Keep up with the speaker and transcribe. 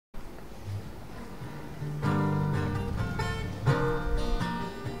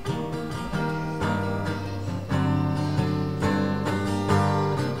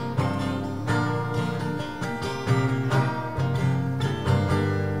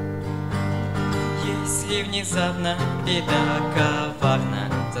Если внезапно беда коварна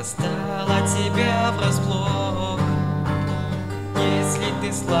застала тебя врасплох, если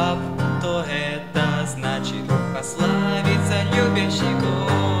ты слаб, то это значит прославится любящий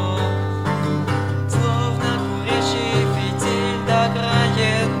Бог. Словно курящий фитиль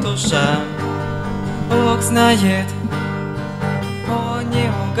догорает душа, Бог знает, Он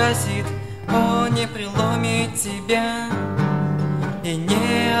не угасит, Он не преломит тебя и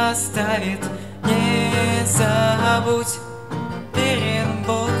не оставит. Не забудь, верен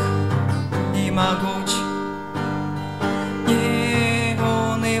Бог и могуч. Не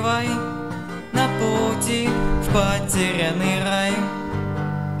унывай на пути в потерянный рай.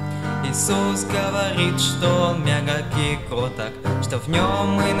 Иисус говорит, что Он мягок и кроток, что в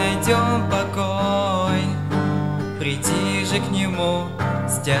Нем мы найдем покой. Приди же к Нему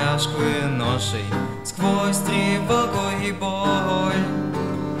с тяжкой ношей, сквозь тревогу и боль.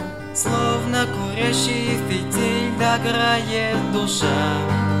 Словно курящий фитиль догорает душа,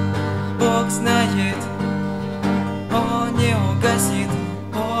 Бог знает, Он не угасит,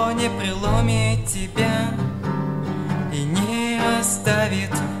 Он не преломит тебя и не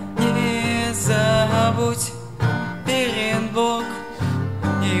оставит. Не забудь, верен Бог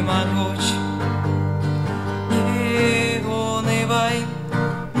и могуч. Не унывай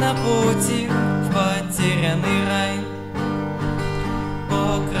на пути в потерянный рай.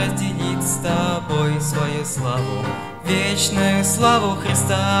 Бог разделит с тобой свою славу, вечную славу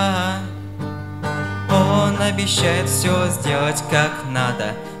Христа. Он обещает все сделать как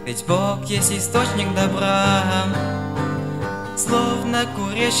надо, ведь Бог есть источник добра. Словно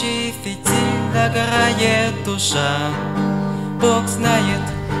курящий фитиль догорает душа, Бог знает,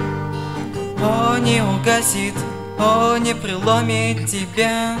 Он не угасит, Он не преломит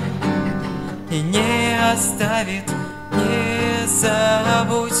тебя и не оставит. Не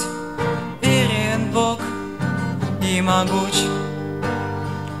забудь, верен Бог и могуч.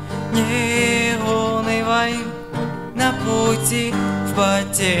 Не унывай на пути в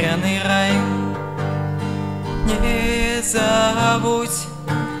потерянный рай. Не забудь,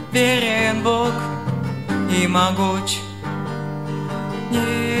 верен Бог и могуч.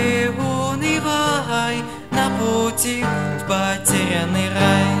 Не унывай на пути в потерянный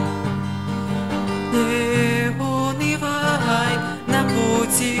рай. Не унывай на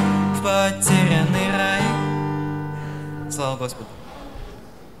пути в потерянный рай. Слава Господу!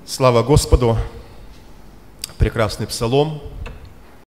 Слава Господу! Прекрасный псалом.